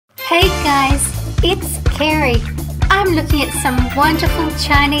Hey guys, it's Pere. I'm looking at some wonderful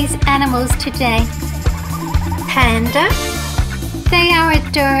Chinese animals today. Panda. They are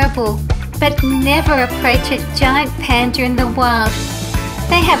adorable, but never approach a giant panda in the wild.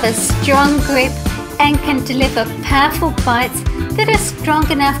 They have a strong grip and can deliver powerful bites that are strong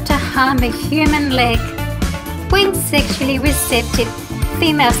enough to harm a human leg. When sexually receptive,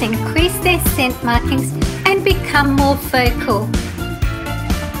 females increase their scent markings and become more vocal.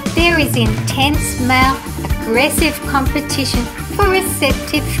 There is intense male aggressive competition for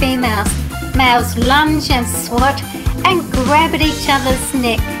receptive females. Males lunge and swat and grab at each other's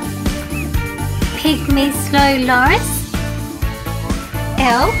neck. Pygmy slow loris.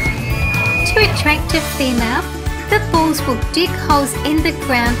 Elk. To attract a female, the bulls will dig holes in the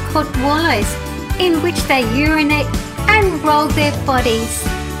ground called wallows, in which they urinate and roll their bodies.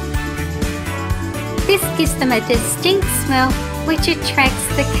 This gives them a distinct smell which attracts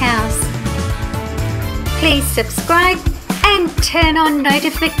the cows. Please subscribe and turn on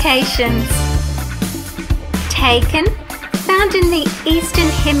notifications. Taken, found in the eastern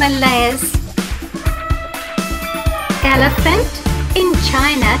Himalayas. Elephant. In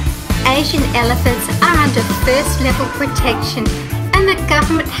China, Asian elephants are under first level protection, and the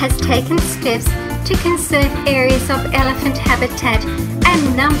government has taken steps to conserve areas of elephant habitat,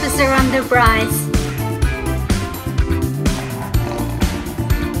 and numbers are on the rise.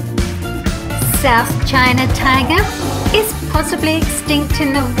 South China tiger is possibly extinct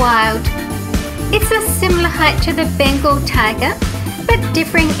in the wild. It's a similar height to the Bengal tiger, but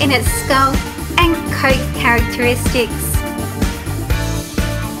differing in its skull and coat characteristics.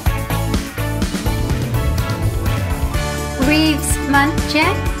 Reeves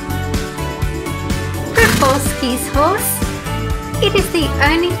muntjac. Przewalski's horse. It is the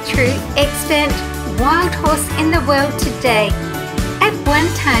only true extant wild horse in the world today. At one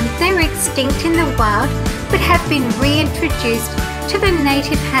time they were extinct in the wild, but have been reintroduced to the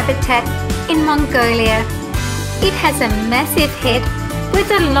native habitat in Mongolia. It has a massive head with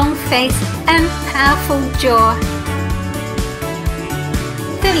a long face and powerful jaw.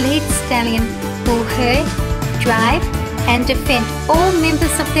 The lead stallion will herd, drive, and defend all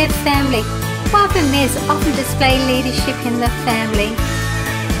members of their family, while the mares often display leadership in the family.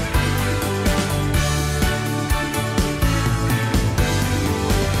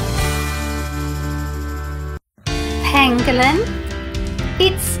 Pangolin.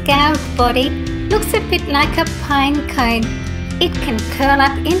 Its scaled body looks a bit like a pine cone. It can curl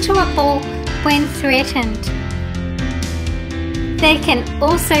up into a ball when threatened. They can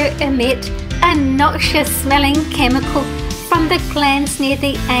also emit a noxious smelling chemical from the glands near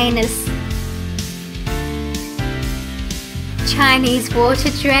the anus. Chinese water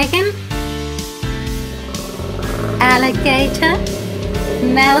dragon. Alligator.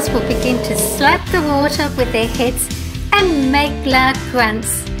 Males will begin to slap the water with their heads and make loud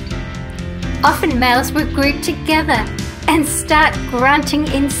grunts. Often males will group together and start grunting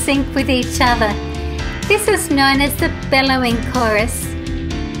in sync with each other. This is known as the bellowing chorus.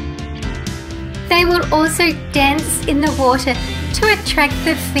 They will also dance in the water to attract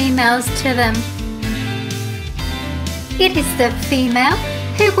the females to them. It is the female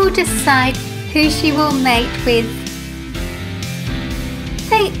who will decide who she will mate with.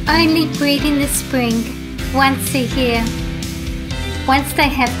 They only breed in the spring, once a year. Once they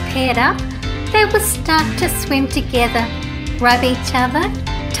have paired up, they will start to swim together, rub each other,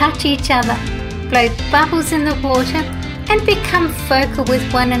 touch each other, blow bubbles in the water, and become vocal with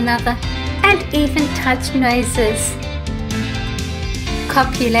one another, and even touch noses.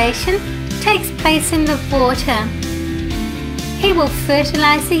 Copulation takes place in the water. He will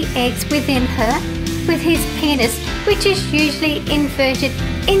fertilize the eggs within her with his penis, which is usually inverted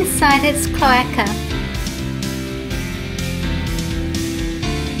inside its cloaca.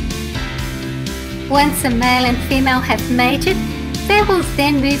 Once a male and female have mated, they will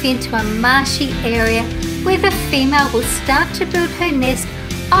then move into a marshy area where the female will start to build her nest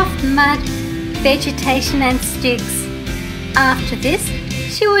of mud, vegetation and sticks. After this,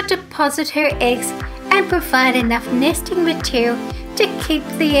 she will deposit her eggs and provide enough nesting material to keep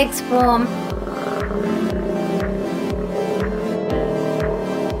the eggs warm.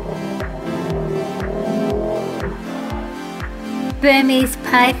 Burmese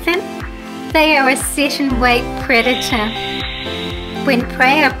python. They are a set-and-wait predator. When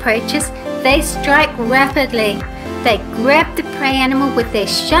prey approaches, they strike rapidly. They grab the prey animal with their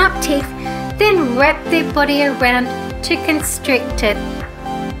sharp teeth, then wrap their body around to constrict it.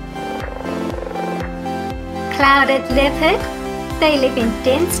 Clouded leopard. They live in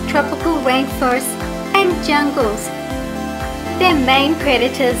dense tropical rainforests and jungles. Their main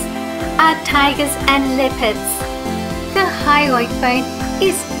predators are tigers and leopards. The hyoid bone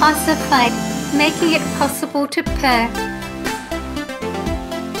is ossified, making it possible to purr.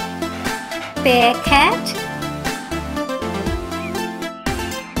 Bear cat,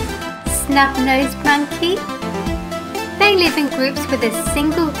 Snub-nosed Monkey. They live in groups with a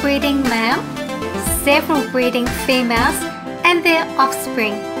single breeding male, several breeding females, and their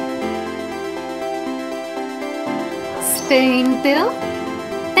offspring. Spoonbill.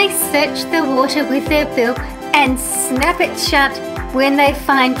 They search the water with their bill and snap it shut when they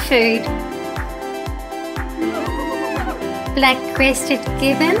find food. Black-crested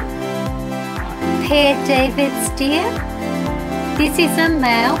gibbon, Pere David's deer. This is a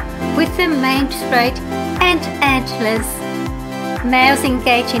male with a maned throat and antlers. Males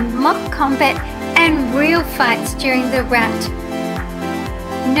engage in mock combat and real fights during the rut.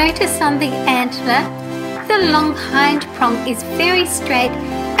 Notice on the antler, the long hind prong is very straight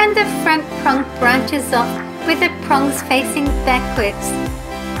and the front prong branches off with the prongs facing backwards.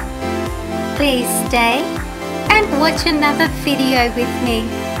 Please stay and watch another video with me.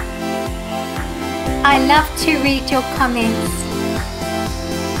 I love to read your comments.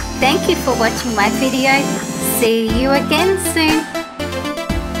 Thank you for watching my video. See you again soon.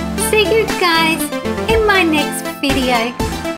 See you guys in my next video.